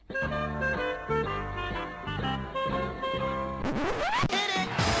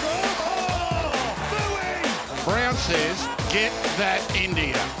says, get that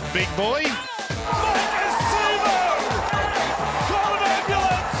India. Big boy. Call an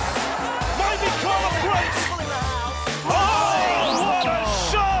ambulance! Maybe call a police! Oh, what a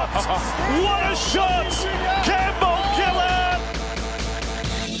shot! What a shot! Campbell killer!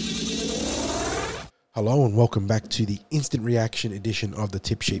 Hello and welcome back to the instant reaction edition of the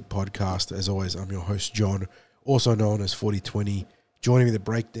Tip Sheet podcast. As always, I'm your host, John, also known as 4020. Joining me to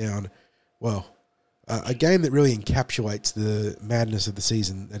break down, a game that really encapsulates the madness of the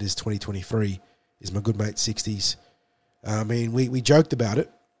season that is 2023 is my good mate Sixties. We joked about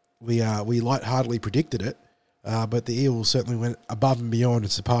it. We lightheartedly predicted it, but the Eels certainly went above and beyond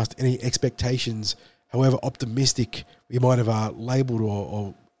and surpassed any expectations, however optimistic we might have labelled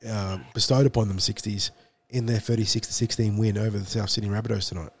or bestowed upon them, Sixties, in their 36-16 win over the South Sydney Rabbitohs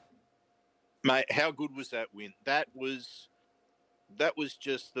tonight. Mate, how good was that win? That was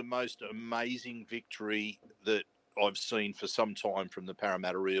just the most amazing victory that I've seen for some time from the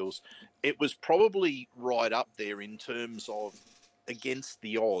Parramatta Eels. It was probably right up there in terms of against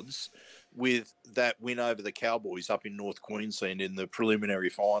the odds with that win over the Cowboys up in North Queensland in the preliminary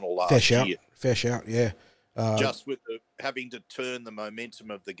final last year. Fair shout, yeah. Just with having to turn the momentum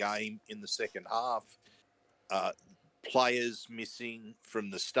of the game in the second half. Players missing from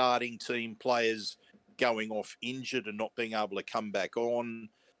the starting team, players going off injured and not being able to come back on,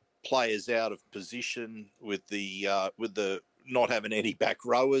 players out of position with the not having any back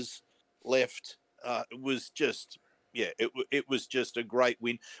rowers left. It was just a great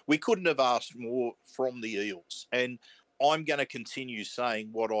win. We couldn't have asked more from the Eels, and I'm going to continue saying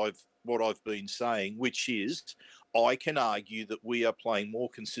what I've been saying, which is I can argue that we are playing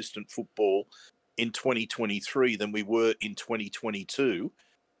more consistent football in 2023 than we were in 2022.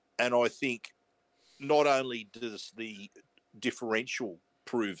 And I think not only does the differential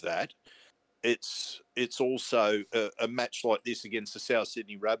prove that, it's also a match like this against the South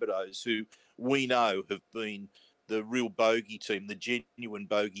Sydney Rabbitohs, who we know have been the real bogey team, the genuine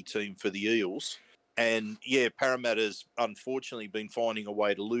bogey team for the Eels. And, yeah, Parramatta's unfortunately been finding a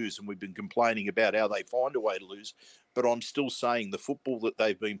way to lose, and we've been complaining about how they find a way to lose. But I'm still saying the football that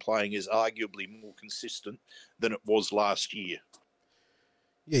they've been playing is arguably more consistent than it was last year.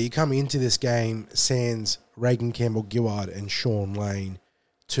 Yeah, you come into this game, sans Reagan Campbell-Gillard and Sean Lane,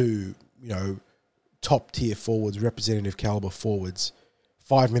 two, top-tier forwards, representative calibre forwards.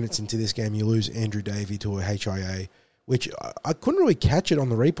 5 minutes into this game, you lose Andrew Davey to a HIA, which I couldn't really catch it on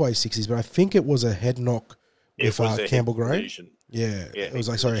the replay, Sixties, but I think it was a head knock with Campbell Gray. Yeah, it was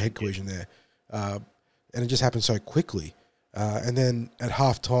a head collision there. And it just happened so quickly. And then at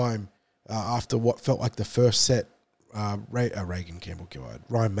halftime, after what felt like the first set, Reagan Campbell-Gillard,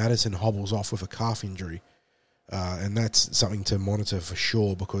 Ryan Madison hobbles off with a calf injury. And that's something to monitor for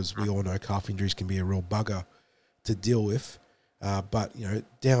sure, because we all know calf injuries can be a real bugger to deal with. But,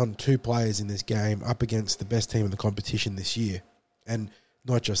 down two players in this game up against the best team in the competition this year. And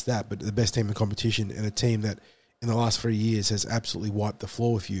not just that, but the best team in the competition, and a team that in the last 3 years has absolutely wiped the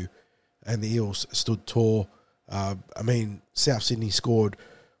floor with you. And the Eels stood tall. South Sydney scored,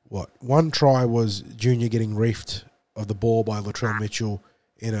 one try was Junior getting reefed of the ball by Latrell Mitchell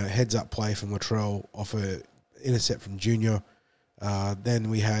in a heads-up play from Latrell off a intercept from Junior.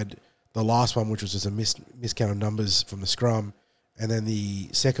 Then we had the last one, which was just a miscount of numbers from the scrum. And then the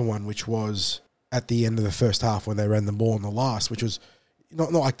second one, which was at the end of the first half when they ran the ball in the last, which was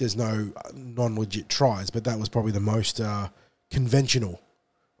not like there's no non-legit tries, but that was probably the most conventional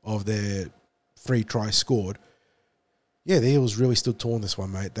of their 3 tries scored. Yeah, the Eels really stood tall in this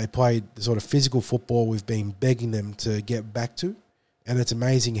one, mate. They played the sort of physical football we've been begging them to get back to, and it's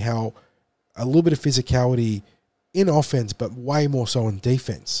amazing how a little bit of physicality in offense, but way more so in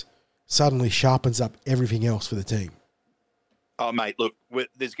defense, suddenly sharpens up everything else for the team. Oh, mate, look,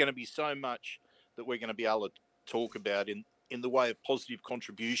 there's going to be so much that we're going to be able to talk about in the way of positive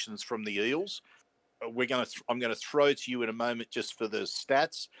contributions from the Eels. I'm going to throw to you in a moment just for the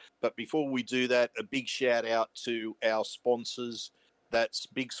stats. But before we do that, a big shout out to our sponsors. That's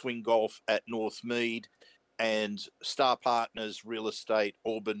Big Swing Golf at Northmead and Star Partners Real Estate,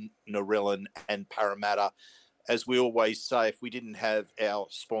 Auburn, Narellan and Parramatta. As we always say, if we didn't have our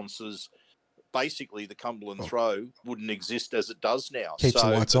sponsors, basically the Cumberland Throw wouldn't exist as it does now. Keeps the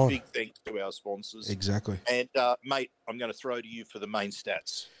lights on. Big thanks to our sponsors. Exactly. And, mate, I'm going to throw to you for the main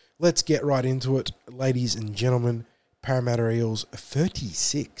stats. Let's get right into it, ladies and gentlemen. Parramatta Eels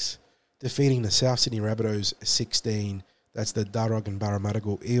 36, defeating the South Sydney Rabbitohs 16. That's the Darug and Parramatta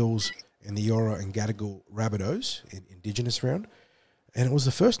Eels and the Yora and Gaggle Rabbitohs in Indigenous round. And it was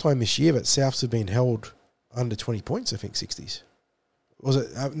the first time this year that Souths have been held under 20 points, I think, 60s. Was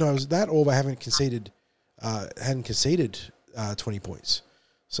it? No, it was that, or they haven't conceded hadn't conceded 20 points.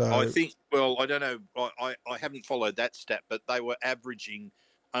 So I think, well, I don't know. I haven't followed that stat, but they were averaging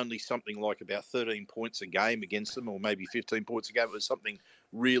only something like about 13 points a game against them, or maybe 15 points a game. It was something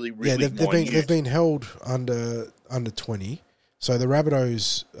really, really they've been held under 20. So the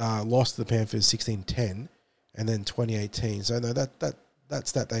Rabbitohs lost to the Panthers 16-10 and then 2018. So no, that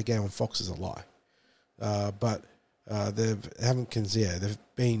stat they gave on Fox is a lie. But they've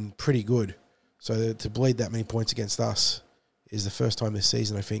been pretty good. So to bleed that many points against us is the first time this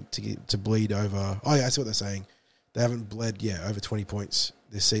season, I think, to bleed over. Oh yeah, I see what they're saying. They haven't bled over 20 points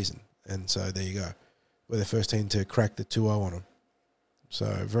this season, and so there you go. We're the first team to crack the 2-0 on them. So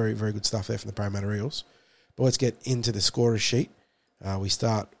very, very good stuff there from the Parramatta Eels. But let's get into the scorers sheet. We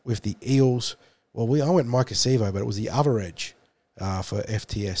start with the Eels. Well, I went Mike Acevo, but it was the other edge for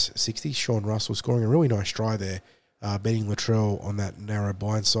FTS 60. Sean Russell scoring a really nice try there, beating Latrell on that narrow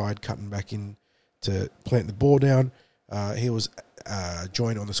blind side, cutting back in to plant the ball down. He was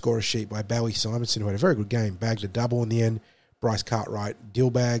joined on the scorers sheet by Bowie Simonson, who had a very good game, bagged a double in the end. Bryce Cartwright,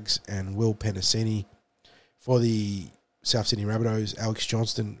 Dillbags, and Will Penasini. For the South Sydney Rabbitohs, Alex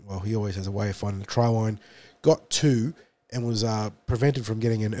Johnston, well, he always has a way of finding the try line, got 2 and was prevented from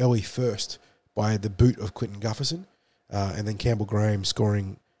getting an early first by the boot of Quinton Gufferson. And then Campbell Graham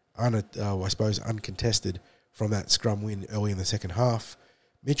scoring, uncontested from that scrum win early in the second half.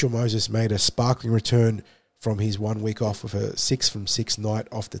 Mitchell Moses made a sparkling return from his 1 week off with a 6 from 6 night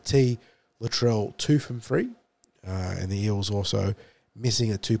off the tee. Latrell 2 from 3. And the Eels also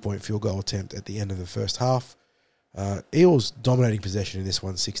missing a 2-point field goal attempt at the end of the first half. Eels dominating possession in this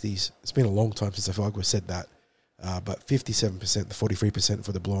one, 60s. It's been a long time since I feel like we've said that. But 57% to 43%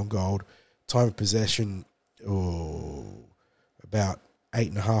 for the blue and gold. Time of possession, about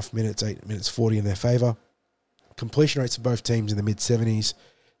 8.5 minutes, 8 minutes 40 in their favour. Completion rates for both teams in the mid-70s.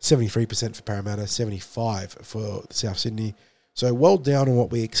 73% for Parramatta, 75% for South Sydney. So well down on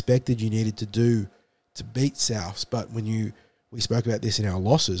what we expected you needed to do to beat Souths. But we spoke about this in our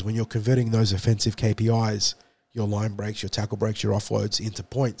losses, when you're converting those offensive KPIs, your line breaks, your tackle breaks, your offloads into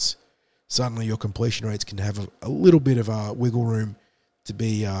points, suddenly your completion rates can have a little bit of a wiggle room to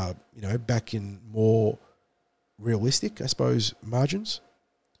be, back in more realistic, I suppose, margins.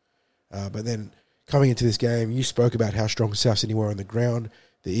 But then coming into this game, you spoke about how strong South Sydney were on the ground.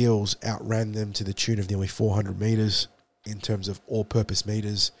 The Eels outran them to the tune of nearly 400 metres in terms of all-purpose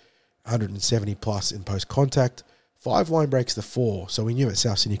metres, 170 plus in post-contact, 5 line breaks to 4. So we knew that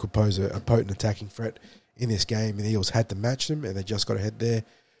South Sydney could pose a potent attacking threat in this game, and the Eels had to match them, and they just got ahead there.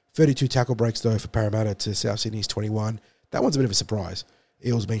 32 tackle breaks, though, for Parramatta to South Sydney's 21. That one's a bit of a surprise.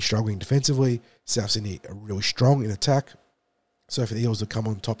 Eels been struggling defensively. South Sydney are really strong in attack. So for the Eels to come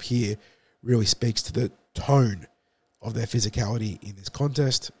on top here really speaks to the tone of their physicality in this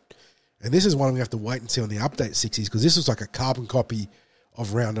contest. And this is one we have to wait and see on the update 60s, because this was like a carbon copy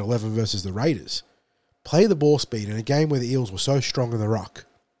of round 11 versus the Raiders. Play the ball speed in a game where the Eels were so strong in the ruck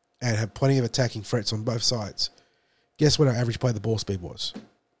and had plenty of attacking threats on both sides. Guess what our average play the ball speed was?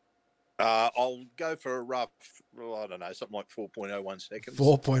 I'll go for a rough, something like 4.01 seconds.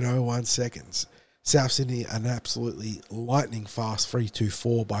 4.01 seconds. South Sydney, an absolutely lightning fast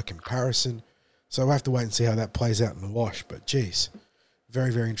 3.24 by comparison. So we'll have to wait and see how that plays out in the wash. But, geez,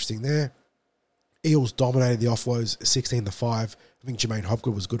 very, very interesting there. Eels dominated the offloads 16-5. I think Jermaine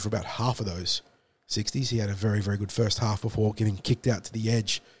Hopgood was good for about half of those 60s. He had a very, very good first half before getting kicked out to the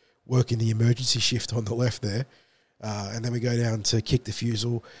edge, working the emergency shift on the left there. And then we go down to kick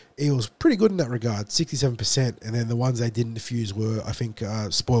defusal. Eels pretty good in that regard, 67%. And then the ones they didn't defuse were, I think,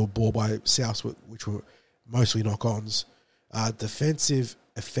 spoiled ball by South, which were mostly knock-ons. Defensive,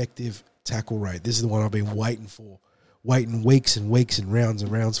 effective tackle rate. This is the one I've been waiting weeks and weeks and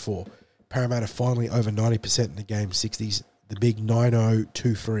rounds for. Parramatta finally over 90% in the game, 60s. The big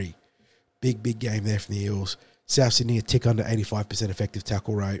 9-0-2-3. Big game there from the Eels. South Sydney a tick under 85% effective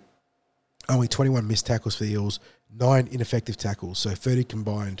tackle rate. Only 21 missed tackles for the Eels, 9 ineffective tackles. So 30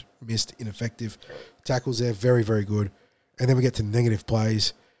 combined missed ineffective tackles there. Very, very good. And then we get to negative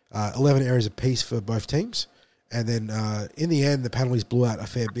plays. 11 errors apiece for both teams. And then in the end, the penalties blew out a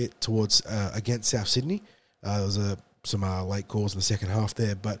fair bit towards against South Sydney. There was some late calls in the second half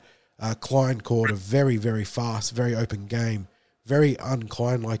there. But Klein called a very, very fast, very open game. Very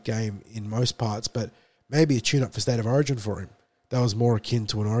un-Klein-like game in most parts, but maybe a tune-up for State of Origin for him. That was more akin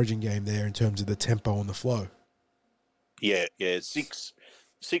to an Origin game there in terms of the tempo and the flow. Yeah. 6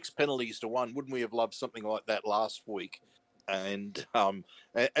 penalties to 1. Wouldn't we have loved something like that last week? And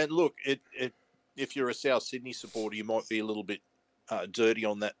look, if you're a South Sydney supporter, you might be a little bit dirty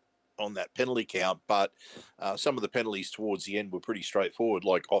on that penalty count, but some of the penalties towards the end were pretty straightforward,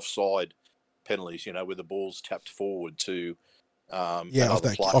 like offside penalties, where the ball's tapped forward to off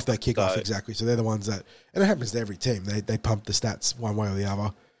another player. that kickoff, exactly. So they're the ones that, and it happens to every team. They pump the stats one way or the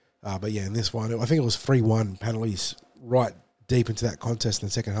other. But yeah, in this one, I think it was 3-1 penalties right deep into that contest in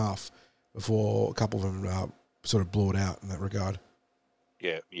the second half before a couple of them sort of blew it out in that regard.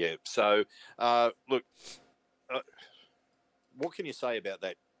 Yeah. So, look, what can you say about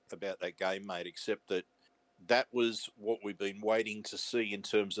that game, mate? Except that was what we've been waiting to see in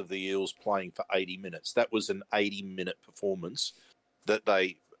terms of the Eels playing for 80 minutes. That was an 80-minute performance that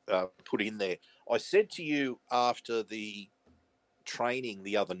they put in there. I said to you after the training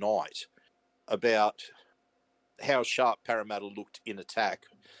the other night about how sharp Parramatta looked in attack,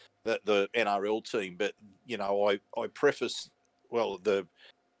 the NRL team, but I prefaced of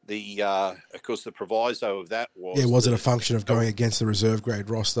course the proviso of that was it a function of going against the reserve grade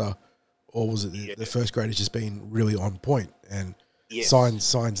roster, or was it the first grade has just been really on point, and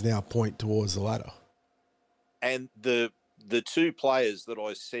signs now point towards the latter? And the two players that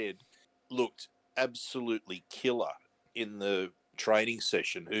I said looked absolutely killer in the training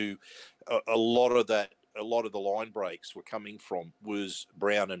session, who a lot of the line breaks were coming from, was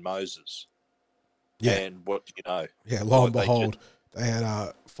Brown and Moses. Yeah. And what do you know? Yeah, lo and behold, they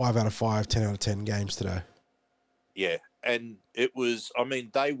had 5 out of 5, 10 out of 10 games today. Yeah, and it was,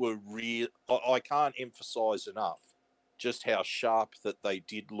 they were real. I can't emphasise enough just how sharp that they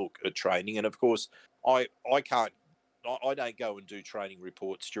did look at training. And of course, I don't go and do training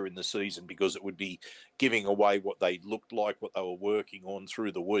reports during the season because it would be giving away what they looked like, what they were working on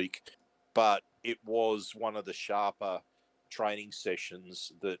through the week. But it was one of the sharper training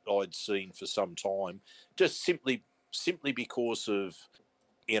sessions that I'd seen for some time, just simply because of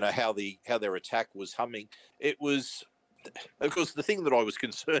how their attack was humming. It was, of course, the thing that I was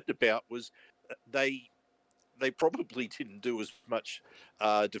concerned about was they probably didn't do as much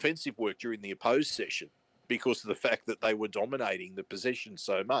defensive work during the opposed session, because of the fact that they were dominating the possession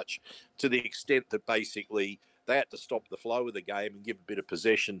so much, to the extent that basically they had to stop the flow of the game and give a bit of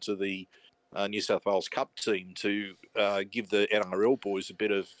possession to the New South Wales Cup team to give the NRL boys a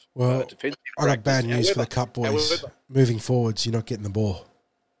bit of defensive practice. I got bad news for the Cup boys. Moving forwards, you're not getting the ball.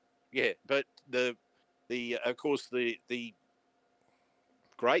 Yeah, but the of course the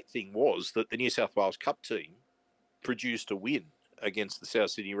great thing was that the New South Wales Cup team produced a win against the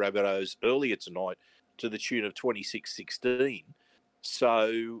South Sydney Rabbitohs earlier tonight to the tune of 26-16.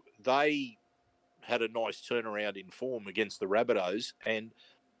 So they had a nice turnaround in form against the Rabbitohs. And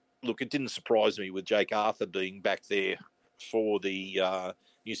look, it didn't surprise me with Jake Arthur being back there for the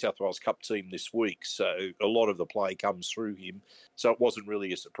New South Wales Cup team this week. So a lot of the play comes through him. So it wasn't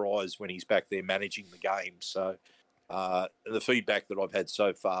really a surprise when he's back there managing the game. So the feedback that I've had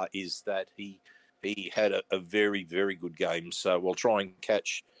so far is that he had a very, very good game. So we'll try and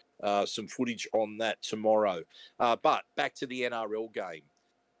catch some footage on that tomorrow. But back to the NRL game,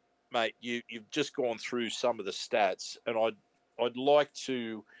 mate. You've just gone through some of the stats, and I'd like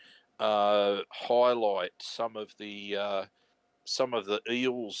to highlight some of the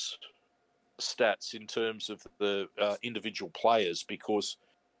Eels stats in terms of the individual players, because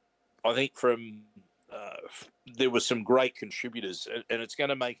I think there were some great contributors, and it's going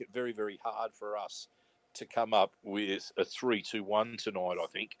to make it very, very hard for us to come up with a 3-2-1 tonight, I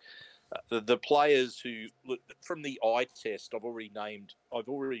think. The players who, look, from the eye test, I've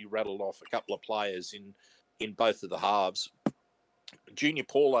already rattled off a couple of players in both of the halves. Junior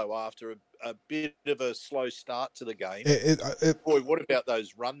Paulo, after a bit of a slow start to the game. Boy, what about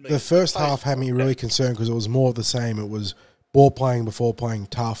those run meters? The first half had me really concerned because it was more of the same. It was ball playing before playing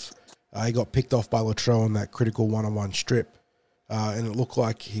tough. He got picked off by Latrell on that critical one-on-one strip, and it looked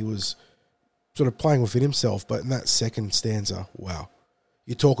like he was sort of playing within himself. But in that second stanza, wow.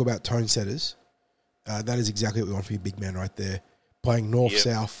 You talk about tone setters. That is exactly what we want for your big man right there. Playing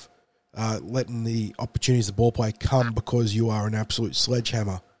north-south, letting the opportunities of ball play come because you are an absolute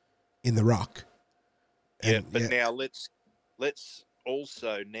sledgehammer in the ruck. Now let's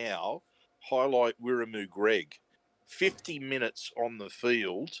also now highlight Wiremu Greg. 50 minutes on the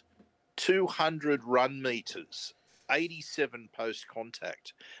field, 200 run meters, 87 post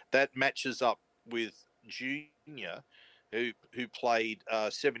contact. That matches up with Junior, who played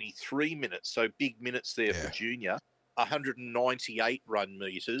 73 minutes, so big minutes there for Junior. 198 run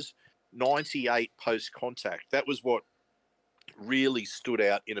meters, 98 post contact. That was what really stood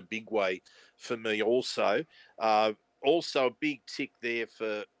out in a big way for me. Also a big tick there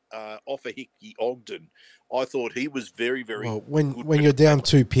for Ofahiki Ogden. I thought he was very, very well. When you're down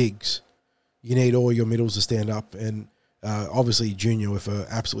two pigs, you need all your middles to stand up, and obviously Junior with a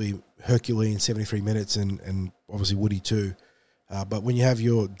absolutely Herculean 73 minutes, and obviously Woody too. But when you have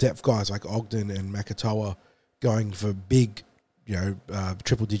your depth guys like Ogden and Makatoa going for big,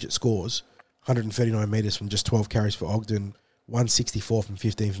 triple-digit scores, 139 metres from just 12 carries for Ogden, 164 from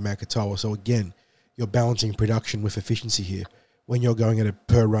 15 for Makatoa. So again, you're balancing production with efficiency here. When you're going at a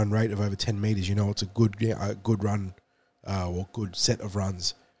per run rate of over 10 metres, it's a good run or good set of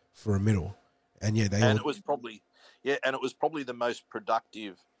runs for a middle. And it was probably the most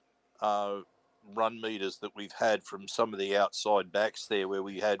productive run meters that we've had from some of the outside backs there, where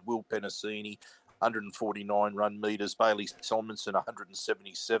we had Will Penasini, 149 run meters, Bailey Simonson,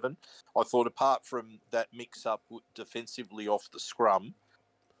 177. I thought apart from that mix-up defensively off the scrum,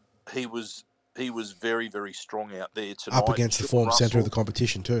 he was very, very strong out there tonight. Up against the form centre of the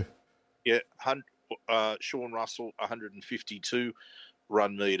competition too. Yeah, Sean Russell, 152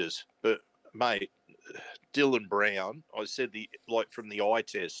 run meters. But, mate, Dylan Brown, I said from the eye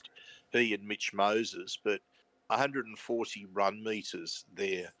test, he and Mitch Moses, but 140 run meters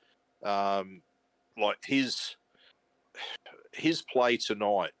there. His play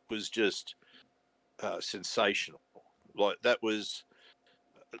tonight was just sensational.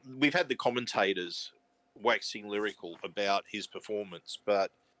 We've had the commentators waxing lyrical about his performance,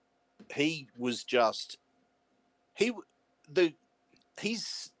 but he was just he's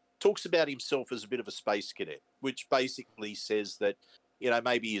talks about himself as a bit of a space cadet, which basically says that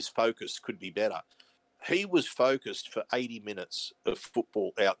maybe his focus could be better. He was focused for 80 minutes of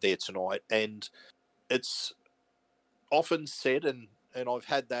football out there tonight, and it's often said, and I've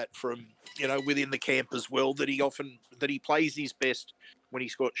had that from within the camp as well, that he plays his best when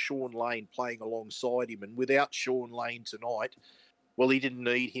he's got Sean Lane playing alongside him. And without Sean Lane tonight, well, he didn't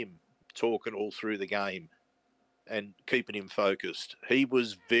need him talking all through the game and keeping him focused. He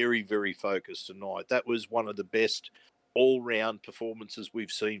was very, very focused tonight. That was one of the best all-round performances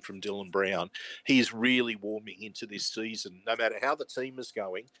we've seen from Dylan Brown. He's really warming into this season. No matter how the team is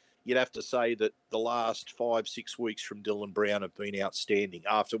going, you'd have to say that the last 5-6 weeks from Dylan Brown have been outstanding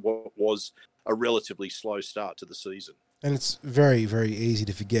after what was a relatively slow start to the season. And it's very, very easy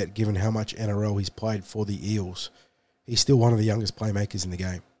to forget, given how much NRL he's played for the Eels. He's still one of the youngest playmakers in the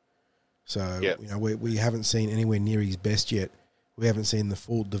game. So, we haven't seen anywhere near his best yet. We haven't seen the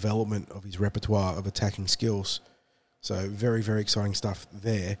full development of his repertoire of attacking skills. So, very, very exciting stuff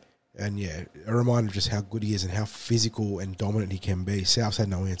there. And, a reminder of just how good he is and how physical and dominant he can be. South's had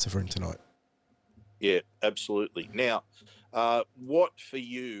no answer for him tonight. Yeah, absolutely. Now, what for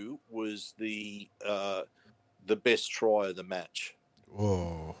you was the best try of the match?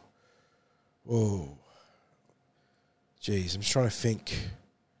 Oh. Geez, I'm just trying to think.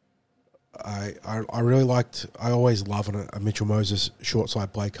 I really liked. I always love when a Mitchell Moses short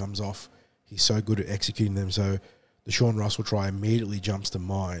side play comes off. He's so good at executing them. So the Sean Russell try immediately jumps to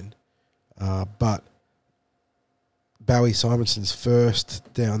mind. But Bowie Simonson's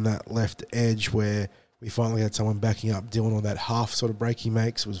first down that left edge, where we finally had someone backing up Dylan on that half sort of break he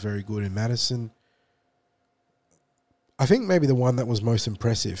makes, was very good in Madison. I think maybe the one that was most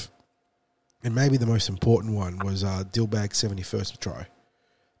impressive, and maybe the most important one, was Dillbag's 71st try.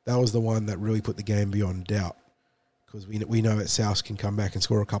 That was the one that really put the game beyond doubt, because we know that South can come back and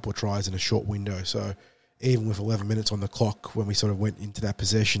score a couple of tries in a short window. So even with 11 minutes on the clock, when we sort of went into that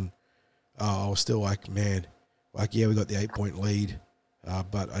possession, I was still like, man, we got the 8-point lead,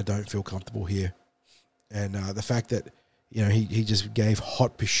 but I don't feel comfortable here. And the fact that, he just gave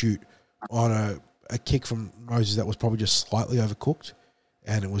hot pursuit on a kick from Moses that was probably just slightly overcooked,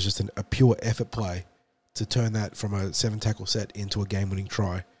 and it was just a pure effort play to turn that from a 7-tackle set into a game-winning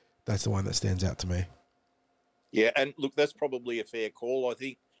try. That's the one that stands out to me. Yeah, and look, that's probably a fair call. I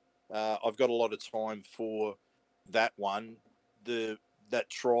think I've got a lot of time for that one. That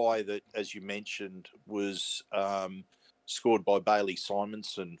try that, as you mentioned, was scored by Bailey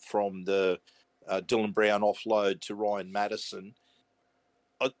Simonson from the Dylan Brown offload to Ryan Madison.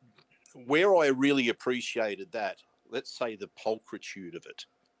 Where I really appreciated that, let's say the pulchritude of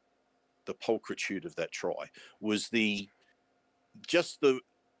that try, was the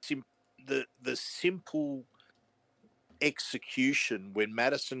simple execution when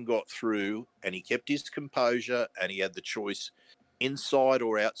Madison got through and he kept his composure and he had the choice inside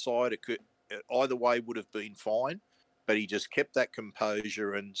or outside. Either way would have been fine, but he just kept that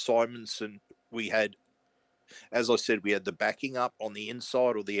composure. And Simonson, as I said, we had the backing up on the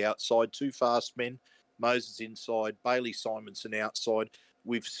inside or the outside, two fast men, Moses inside, Bailey Simonson outside.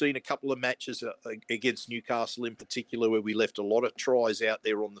 We've seen a couple of matches against Newcastle in particular where we left a lot of tries out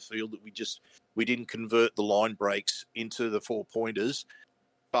there on the field that we didn't convert the line breaks into the 4-pointers,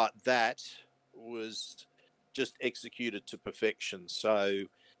 but that was just executed to perfection. So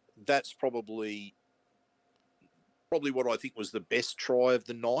that's probably probably what I think was the best try of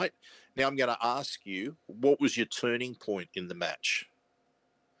the night. Now I'm going to ask you, what was your turning point in the match?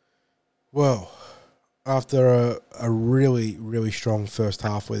 Well, after a really, really strong first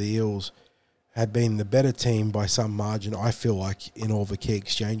half where the Eels had been the better team by some margin, I feel like, in all the key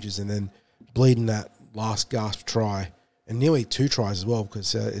exchanges, and then bleeding that last gasp try, and nearly 2 tries as well,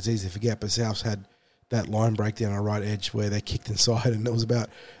 because it's easy to forget, but Souths had that line breakdown on right edge where they kicked inside, and there was about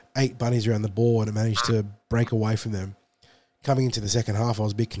 8 bunnies around the ball, and it managed to break away from them. Coming into the second half, I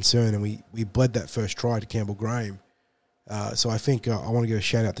was a bit concerned, and we bled that first try to Campbell Graham. So I think I want to give a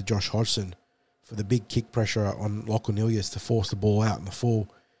shout out to Josh Hodgson for the big kick pressure on Lachlan Ilias to force the ball out in the full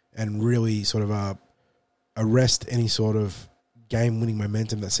and really sort of arrest any sort of game-winning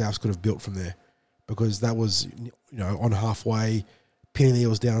momentum that Souths could have built from there, because that was, on halfway, pinning the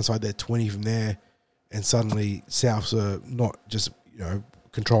Eels down inside their 20 from there, and suddenly Souths are not just,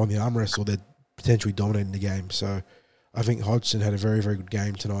 controlling the arm wrestle, they're potentially dominating the game. So I think Hodgson had a very, very good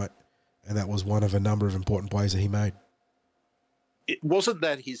game tonight, and that was one of a number of important plays that he made. It wasn't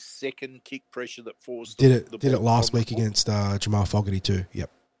that his second kick pressure that forced did it last week against Jamal Fogarty too. Yep.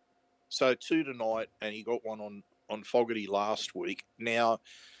 So 2 tonight, and he got one on Fogarty last week. Now,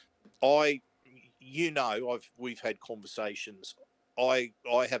 we've had conversations. I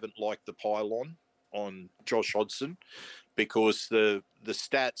haven't liked the pylon on Josh Hodgson, because the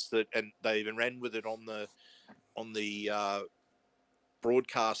stats that, and they even ran with it on the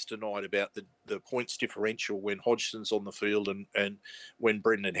broadcast tonight about the points differential when Hodgson's on the field and when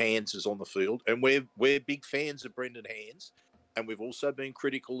Brendan Hands is on the field. And we're big fans of Brendan Hands, and we've also been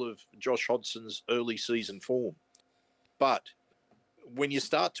critical of Josh Hodgson's early season form. But when you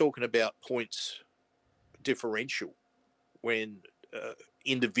start talking about points differential, when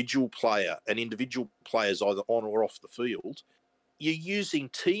individual players either on or off the field, you're using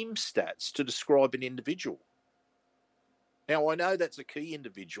team stats to describe an individual. Now, I know that's a key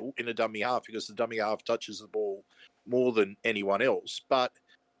individual in a dummy half, because the dummy half touches the ball more than anyone else. But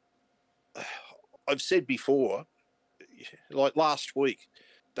I've said before, like last week,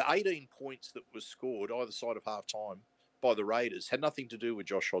 the 18 points that were scored either side of halftime by the Raiders had nothing to do with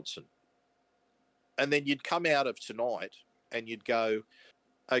Josh Hodgson. And then you'd come out of tonight and you'd go,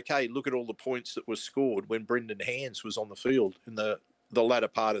 okay, look at all the points that were scored when Brendan Hands was on the field in the latter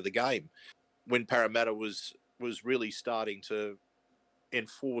part of the game, when Parramatta was really starting to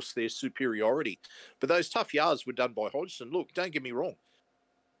enforce their superiority. But those tough yards were done by Hodgson. Look, don't get me wrong.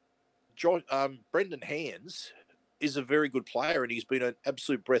 Brendan Hands is a very good player, and he's been an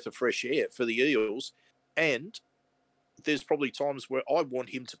absolute breath of fresh air for the Eels. And there's probably times where I want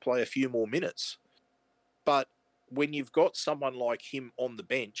him to play a few more minutes. But when you've got someone like him on the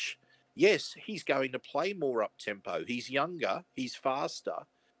bench, yes, he's going to play more up-tempo. He's younger, he's faster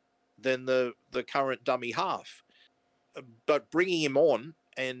than the current dummy half. But bringing him on,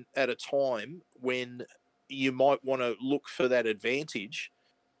 and at a time when you might want to look for that advantage,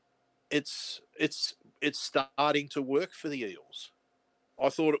 it's starting to work for the Eels. I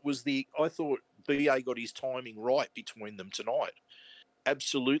thought BA got his timing right between them tonight.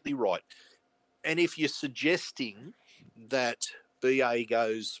 Absolutely right. And if you're suggesting that BA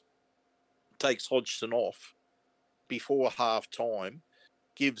takes Hodgson off before half time,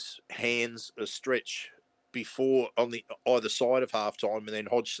 gives Hands a stretch before on the either side of half time, and then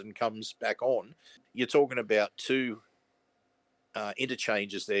Hodgson comes back on, you're talking about 2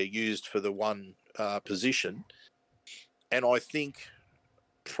 interchanges there used for the one position. And I think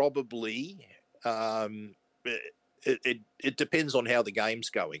probably it depends on how the game's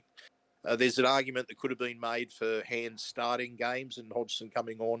going. There's an argument that could have been made for Hands starting games and Hodgson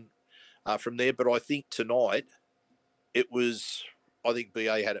coming on from there. But I think tonight I think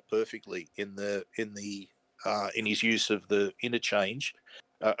BA had it perfectly in his use of the interchange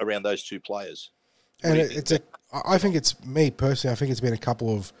around those 2 players. And I think it's me personally. I think it's been a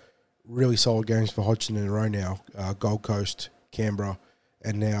couple of really solid games for Hodgson in a row now. Gold Coast, Canberra,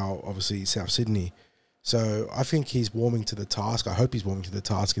 and now obviously South Sydney. So I think he's warming to the task. I hope he's warming to the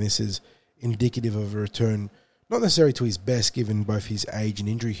task, and this is indicative of a return, not necessarily to his best given both his age and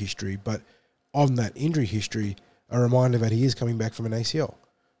injury history, but on that injury history, a reminder that he is coming back from an ACL.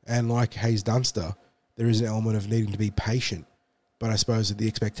 And like Hayes Dunster, there is an element of needing to be patient. But I suppose that the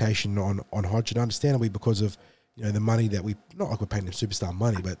expectation on Hodgson, understandably because of the money that not like we're paying him superstar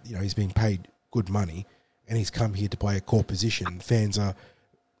money, but he's being paid good money, and he's come here to play a core position. Fans are,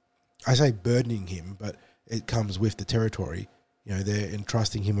 I say burdening him, but it comes with the territory. They're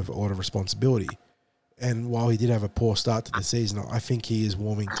entrusting him with a lot of responsibility. And while he did have a poor start to the season, I think he is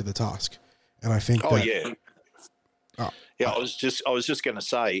warming to the task. And I think I was just going to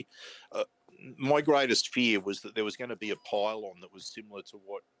say, my greatest fear was that there was going to be a pile-on that was similar to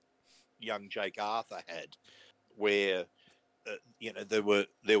what young Jake Arthur had, where there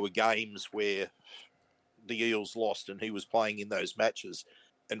were games where the Eels lost and he was playing in those matches,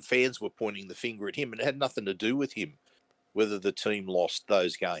 and fans were pointing the finger at him, and it had nothing to do with him whether the team lost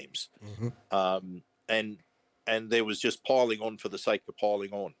those games. Mm-hmm. And there was just piling on for the sake of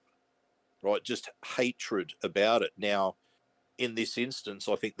piling on, right? Just hatred about it. Now, in this instance,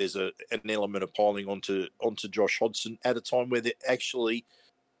 I think there's an element of piling onto Josh Hodgson at a time where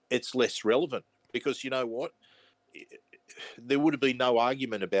it's less relevant, because you know what? There would have been no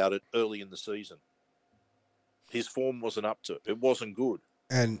argument about it early in the season. His form wasn't up to it. It wasn't good.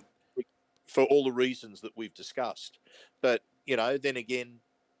 And for all the reasons that we've discussed. But, then again,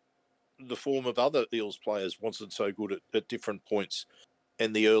 the form of other Eels players wasn't so good at different points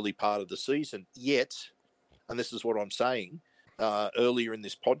in the early part of the season. Yet, and this is what I'm saying, earlier in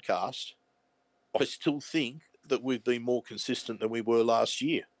this podcast, I still think that we've been more consistent than we were last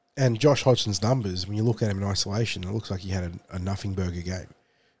year. And Josh Hodgson's numbers, when you look at him in isolation, it looks like he had a nothing burger game.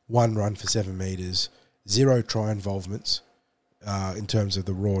 1 run for 7 metres, 0 try involvements in terms of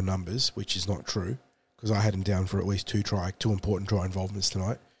the raw numbers, which is not true, because I had him down for at least 2 important try involvements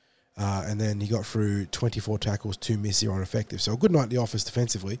tonight. And then he got through 24 tackles, 2 missed, 0 ineffective. So a good night in the office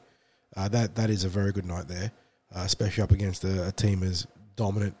defensively. That is a very good night there, especially up against a team as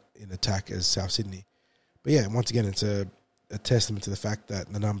dominant in attack as South Sydney. But yeah, once again, it's a testament to the fact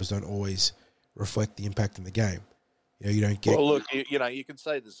that the numbers don't always reflect the impact in the game. You don't get. Well, look, you can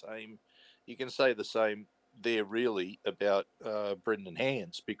say the same. You can say the same there, really, about Brendan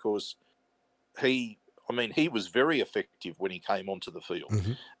Hands, because he was very effective when he came onto the field,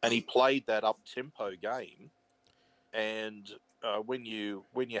 Mm-hmm. and he played that up tempo game. And when you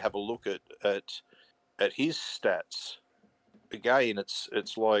have a look at his stats, again,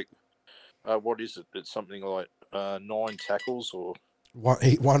 it's like what is it? It's something like 9 tackles or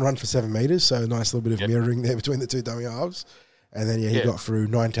 1 run for 7 metres, so a nice little bit of mirroring there between the two dummy halves. And then he got through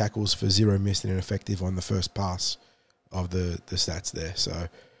 9 tackles for 0 missed and ineffective on the first pass of the stats there. So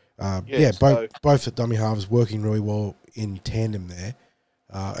both dummy halves working really well in tandem there.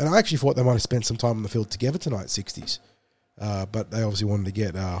 And I actually thought they might have spent some time on the field together tonight, 60s. But they obviously wanted to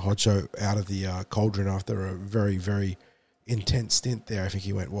get Hodgshow out of the cauldron after a very, very intense stint there. I think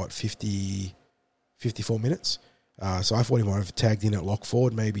he went, 54 minutes? So I thought he might have tagged in at lock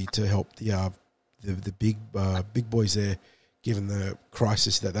forward maybe to help the big boys there, given the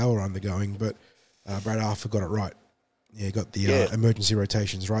crisis that they were undergoing. But Brad Arthur got it right. Yeah, he got the emergency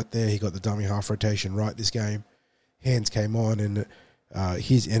rotations right there. He got the dummy half rotation right this game. Hands came on, and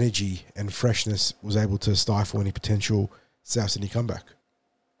his energy and freshness was able to stifle any potential South Sydney comeback.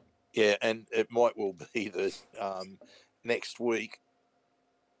 Yeah, and it might well be that next week,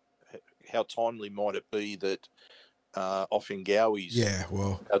 how timely might it be that Offengowi's... Yeah,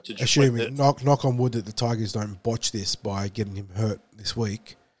 well, assuming, knock on wood that the Tigers don't botch this by getting him hurt this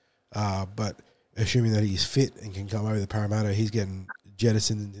week, but assuming that he's fit and can come over to Parramatta, he's getting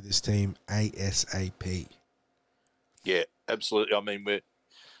jettisoned into this team ASAP. Yeah, absolutely. I mean,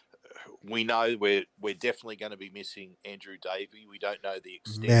 we know we're definitely going to be missing Andrew Davey. We don't know the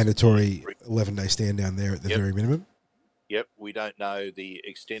extent. Mandatory 11-day stand down there at the very minimum. Yep, we don't know the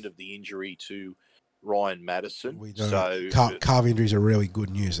extent of the injury to Ryan Madison. We don't. So calf injuries are really good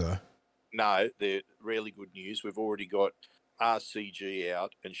news, though. No, they're really good news. We've already got RCG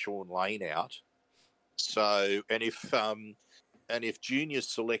out and Sean Lane out. So, and if Junior's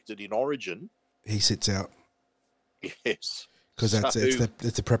selected in Origin, he sits out. Yes, because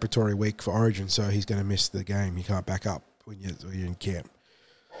it's a preparatory week for Origin, so he's going to miss the game. He can't back up when you're in camp.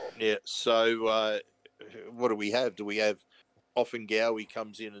 Yeah. So, what do we have? Do we have Offengowi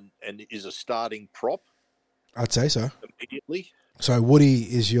comes in and is a starting prop? I'd say so. Immediately. So Woody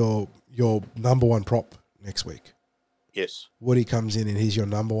is your number one prop next week. Yes. Woody comes in and he's your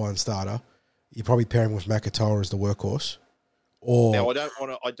number one starter. You probably pair him with Makatoa as the workhorse. Or now I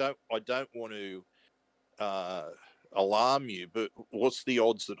don't want to alarm you, but what's the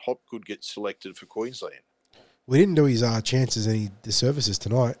odds that Hop could get selected for Queensland? We didn't do his chances any disservices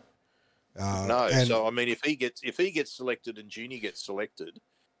tonight. No, so I mean, if he gets selected and Junior gets selected,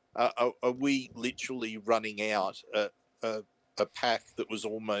 are we literally running out a pack that was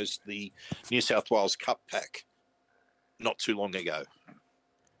almost the New South Wales Cup pack not too long ago?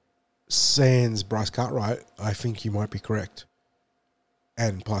 Sans Bryce Cartwright, I think you might be correct,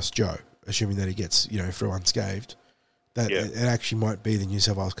 and plus Joe, assuming that he gets through unscathed, it actually might be the New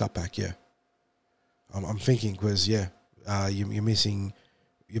South Wales Cup pack. Yeah, I'm thinking because you're missing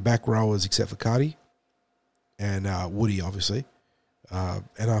your back rowers except for Cardi and Woody, obviously. and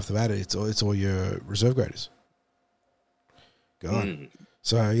after that, it's all your reserve graders. God.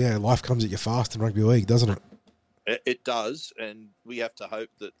 So, yeah, life comes at you fast in rugby league, doesn't it? It does, and we have to hope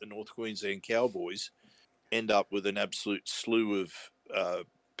that the North Queensland Cowboys end up with an absolute slew of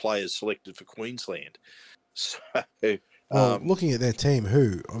players selected for Queensland. So, well, looking at their team,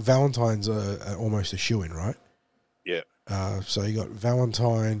 Valentine's almost a shoo-in, right? Yeah. So you got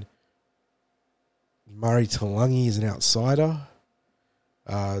Valentine, Murray Talangi is an outsider.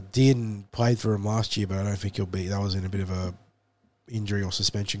 Dearden played for him last year, but I don't think he'll be. That was in a bit of a injury or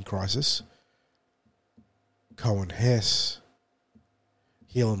suspension crisis. Cohen Hess.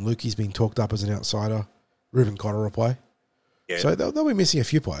 Heelan Lukey's been talked up as an outsider. Reuben Cotter will play. Yeah. So they'll be missing a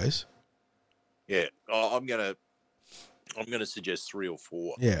few players. Yeah. I'm gonna suggest 3 or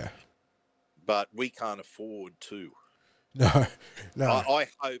 4. Yeah. But we can't afford 2. No. I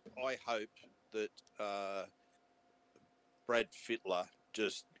hope that Brad Fittler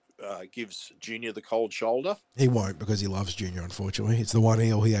just gives Junior the cold shoulder. He won't, because he loves Junior, unfortunately. It's the one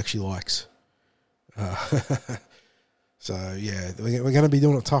eel he actually likes. So, yeah, we're going to be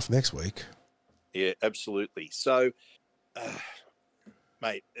doing it tough next week. Yeah, absolutely. So,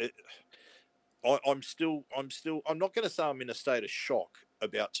 mate, I'm not going to say I'm in a state of shock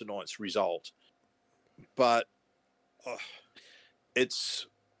about tonight's result, but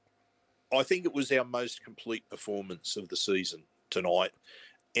I think it was our most complete performance of the season tonight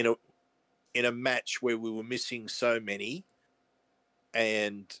in a match where we were missing so many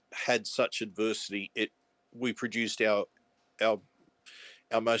and had such adversity. We produced our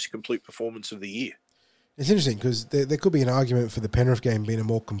most complete performance of the year. It's interesting because there could be an argument for the Penrith game being a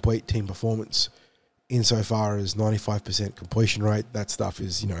more complete team performance insofar as 95% completion rate. That stuff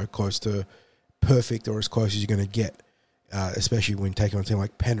is, close to perfect or as close as you're going to get, especially when taking on a team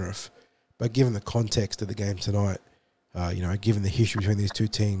like Penrith. But given the context of the game tonight, given the history between these two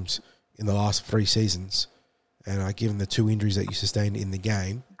teams in the last 3 seasons, and given the 2 injuries that you sustained in the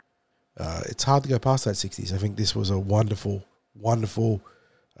game, it's hard to go past that 60s. I think this was a wonderful, wonderful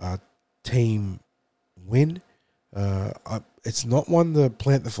team win. It's not one to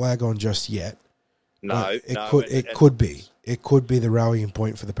plant the flag on just yet. No, it could be. It could be the rallying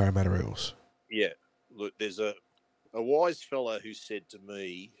point for the Parramatta Eels. Yeah. Look, there's a wise fella who said to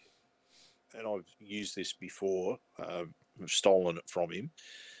me, and I've used this before, I've stolen it from him,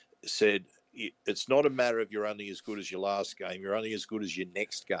 said, it's not a matter of you're only as good as your last game, you're only as good as your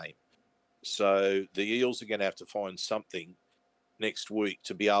next game. So the Eels are going to have to find something next week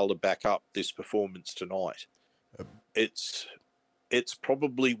to be able to back up this performance tonight. It's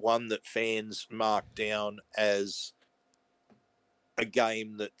probably one that fans mark down as a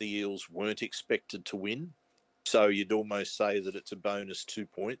game that the Eels weren't expected to win. So you'd almost say that it's a bonus 2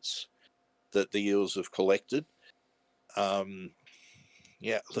 points that the Eels have collected.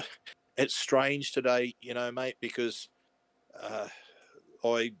 It's strange today, mate, because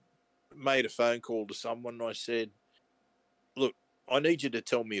I made a phone call to someone and I said, look, I need you to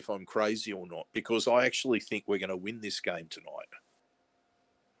tell me if I'm crazy or not, because I actually think we're going to win this game tonight.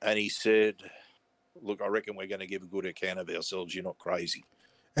 And he said, look, I reckon we're going to give a good account of ourselves. You're not crazy.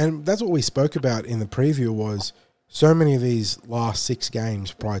 And that's what we spoke about in the preview was so many of these last 6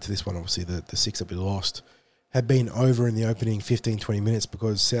 games prior to this one, obviously the 6 that we lost, had been over in the opening 15, 20 minutes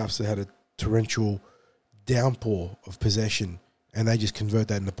because Souths had a torrential downpour of possession and they just convert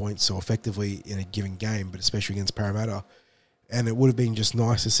that into points so effectively in a given game, but especially against Parramatta. And it would have been just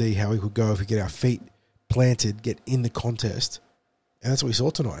nice to see how we could go if we get our feet planted, get in the contest. And that's what we saw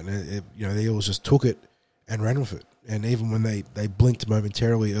tonight. And the Eels just took it and ran with it. And even when they blinked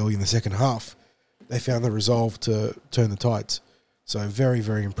momentarily early in the second half, they found the resolve to turn the tides. So very,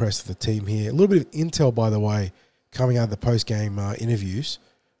 very impressed with the team here. A little bit of intel, by the way, coming out of the post-game interviews.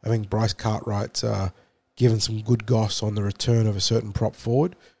 I think Bryce Cartwright's given some good goss on the return of a certain prop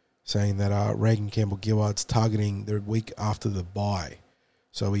forward, saying that Reagan Campbell-Gillard's targeting the week after the bye.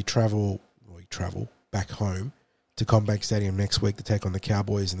 So we travel back home to CommBank Stadium next week to take on the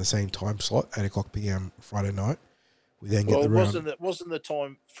Cowboys in the same time slot, 8 o'clock p.m. Friday night. We then get the round. Wasn't the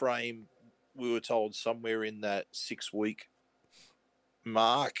time frame we were told somewhere in that 6-week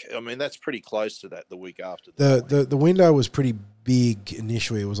mark? I mean, that's pretty close to that the week after. The window was pretty big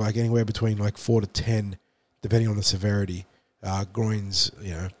initially. It was like anywhere between like 4 to 10, depending on the severity. Groins,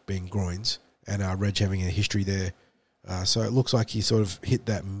 being groins, and Reg having a history there. So it looks like he sort of hit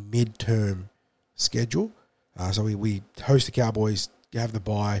that midterm schedule. So we host the Cowboys, have the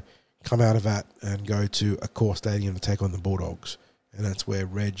bye, come out of that, and go to Accor Stadium to take on the Bulldogs. And that's where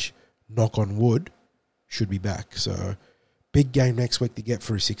Reg, knock on wood, should be back. So big game next week to get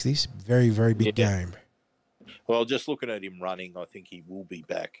through 60s. Very, very big game. Well, just looking at him running, I think he will be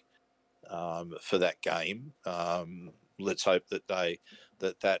back for that game. Let's hope that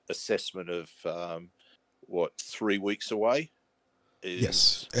that assessment of 3 weeks away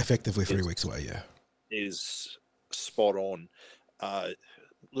is effectively 3 weeks away. Yeah, is spot on.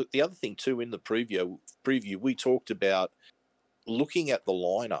 Look, the other thing too, in the preview we talked about looking at the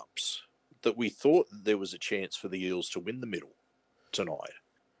lineups that we thought there was a chance for the Eels to win the middle tonight.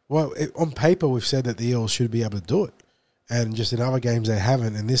 Well, on paper, we've said that the Eels should be able to do it. And just in other games, they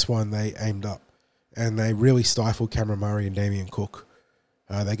haven't. In this one, they aimed up. And they really stifled Cameron Murray and Damien Cook.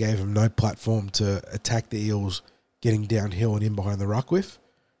 They gave them no platform to attack the Eels getting downhill and in behind the ruck with.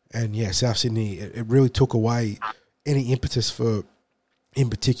 And, yeah, South Sydney, it really took away any impetus for, in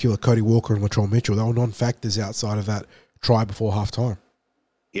particular, Cody Walker and Latrell Mitchell. They were non-factors outside of that try before half-time.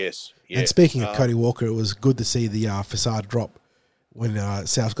 Yes. Yeah. And speaking of Cody Walker, it was good to see the facade drop when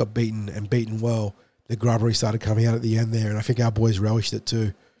South got beaten well. The grubbery started coming out at the end there, and I think our boys relished it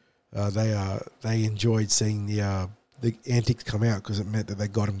too. They enjoyed seeing the antics come out because it meant that they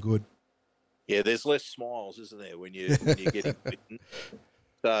got them good. Yeah, there's less smiles, isn't there, when you're getting beaten?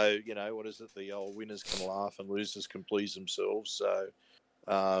 So, what is it? The old winners can laugh and losers can please themselves. So,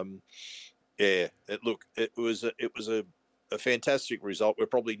 it was a fantastic result. We're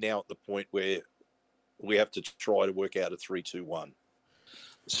probably now at the point where we have to try to work out a 3-2-1.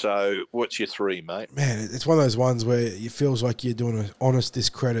 So, what's your 3, mate? Man, it's one of those ones where it feels like you're doing an honest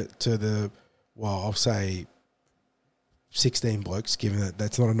discredit to I'll say 16 blokes, given that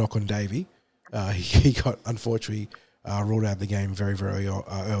that's not a knock on Davey. He got, unfortunately, ruled out of the game very, very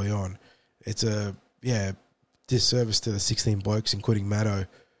early on. It's a, disservice to the 16 blokes, including Maddo,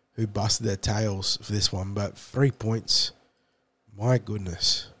 who busted their tails for this one. But 3 points, my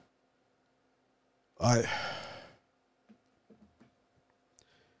goodness.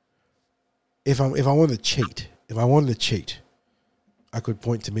 If I wanted to cheat, I could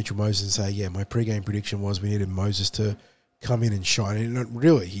point to Mitchell Moses and say, my pre-game prediction was we needed Moses to come in and shine. And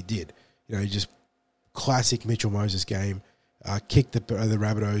really, he did. Just classic Mitchell Moses game. Kicked the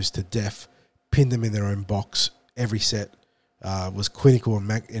Rabbitohs to death, pinned them in their own box every set. Was clinical in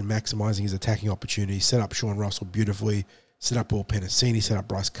maximising his attacking opportunities. Set up Sean Russell beautifully. Set up Paul Penasini. Set up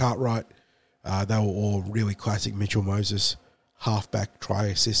Bryce Cartwright. They were all really classic Mitchell Moses halfback try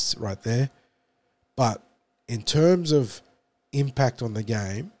assists right there. But in terms of impact on the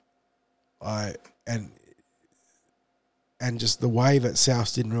game, and just the way that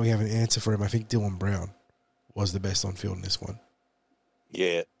South didn't really have an answer for him, I think Dylan Brown was the best on field in this one.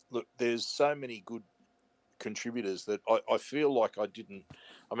 Yeah, look, there's so many good contributors that I feel like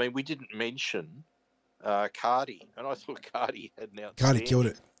we didn't mention Cardi, and I thought Cardi had an outstanding... Cardi killed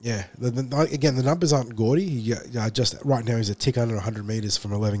it, yeah. Again, the numbers aren't gaudy. He, just right now he's a tick under 100 metres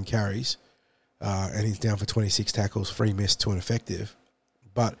from 11 carries, and he's down for 26 tackles, 3 missed, 2 ineffective.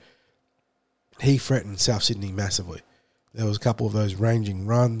 But he threatened South Sydney massively. There was a couple of those ranging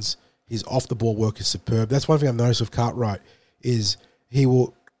runs. His off-the-ball work is superb. That's one thing I've noticed with Cartwright is he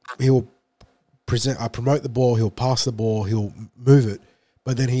will promote the ball, he'll pass the ball, he'll move it,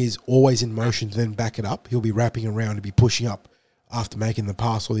 but then he's always in motion to then back it up. He'll be wrapping around and be pushing up after making the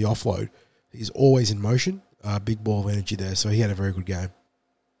pass or the offload. He's always in motion. Big ball of energy there, so he had a very good game.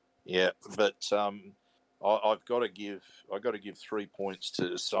 Yeah, but I've got to give 3 points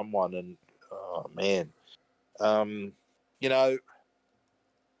to someone, and oh man, I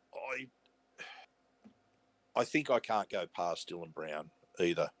think I can't go past Dylan Brown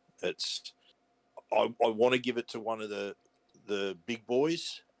either. I want to give it to one of the big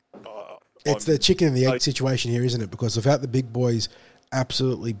boys. It's the chicken and the egg situation here, isn't it? Because without the big boys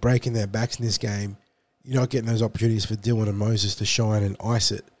absolutely breaking their backs in this game, you're not getting those opportunities for Dylan and Moses to shine and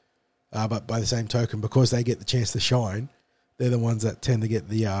ice it. But by the same token, because they get the chance to shine, they're the ones that tend to get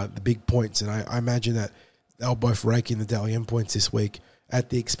the big points. And I imagine that they'll both rake in the Dally M points this week at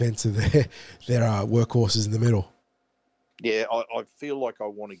the expense of their workhorses in the middle. Yeah, I feel like I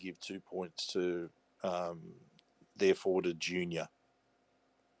want to give 2 points to therefore to Junior.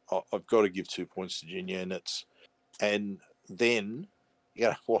 I've got to give 2 points to Junior, and then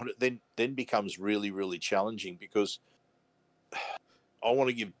then becomes really, really challenging because I want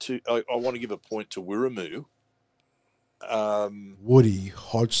to give a point to Wirramu. Woody,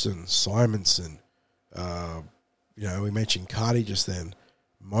 Hodgson, Simonson. We mentioned Cardi just then.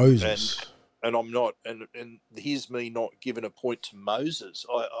 Moses. And I'm not, and here's me not giving a point to Moses.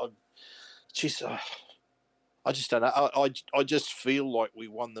 I just don't know. I just feel like we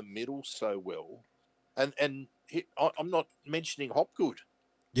won the middle so well, and I'm not mentioning Hopgood.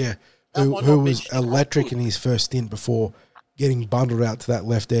 Yeah, who was electric in his first stint before getting bundled out to that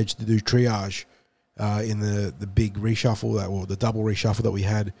left edge to do triage, in the big reshuffle or the double reshuffle that we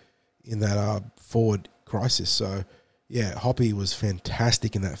had in that forward crisis. So, yeah, Hoppy was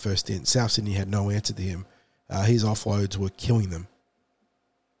fantastic in that first stint. South Sydney had no answer to him. His offloads were killing them.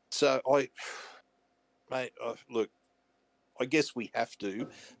 So, look, I guess we have to.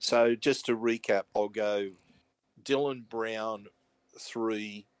 So, just to recap, I'll go Dylan Brown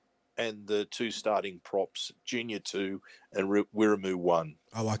 3 and the 2 starting props, Junior 2 and Wiramu 1.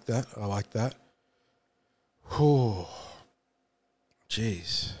 I like that. Oh,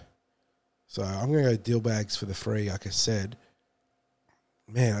 jeez. So I'm going to go deal bags for the 3, like I said.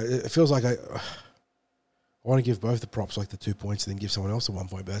 Man, it feels like I want to give both the props like the 2 points and then give someone else the 1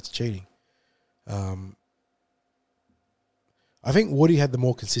 point, but that's cheating. I think Woody had the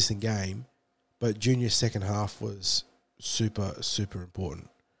more consistent game, but Junior's second half was super, super important.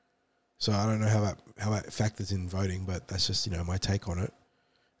 So I don't know how that factors in voting, but that's just, my take on it.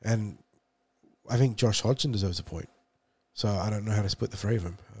 And I think Josh Hodgson deserves a point. So I don't know how to split the 3 of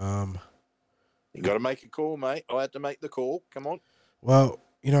them. You got to make a call, mate. I had to make the call. Come on. Well,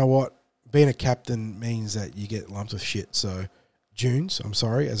 you know what? Being a captain means that you get lumped with shit. So, Junes, I'm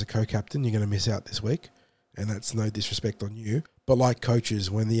sorry, as a co-captain, you're going to miss out this week. And that's no disrespect on you. But like coaches,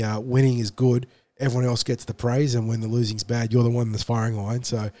 when the winning is good, everyone else gets the praise. And when the losing's bad, you're the one in the firing line.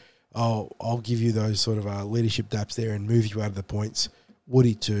 So, I'll give you those sort of leadership daps there and move you out of the points.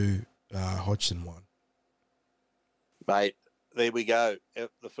 Woody 2, Hodgson 1. Mate, there we go.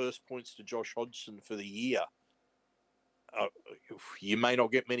 The first points to Josh Hodgson for the year. You may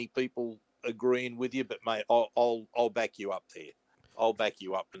not get many people agreeing with you, but mate, I'll back you up there. I'll back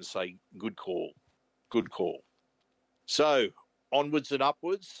you up and say good call. So onwards and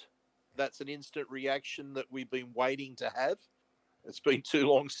upwards. That's an instant reaction that we've been waiting to have. It's been too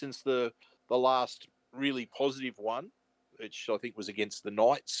long since the last really positive one, which I think was against the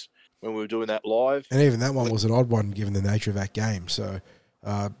Knights when we were doing that live. And even that one was an odd one given the nature of that game. So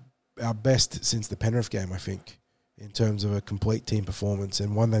our best since the Penrith game, I think, in terms of a complete team performance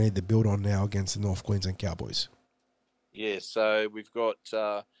and one they need to build on now against the North Queensland Cowboys. Yeah, so we've got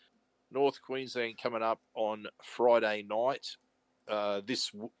North Queensland coming up on Friday night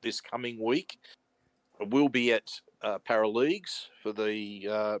this coming week. We'll be at Parramatta Eels for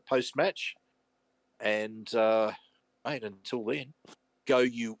the post-match. And, mate, until then, go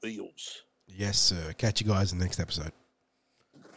you Eels. Yes, sir. Catch you guys in the next episode.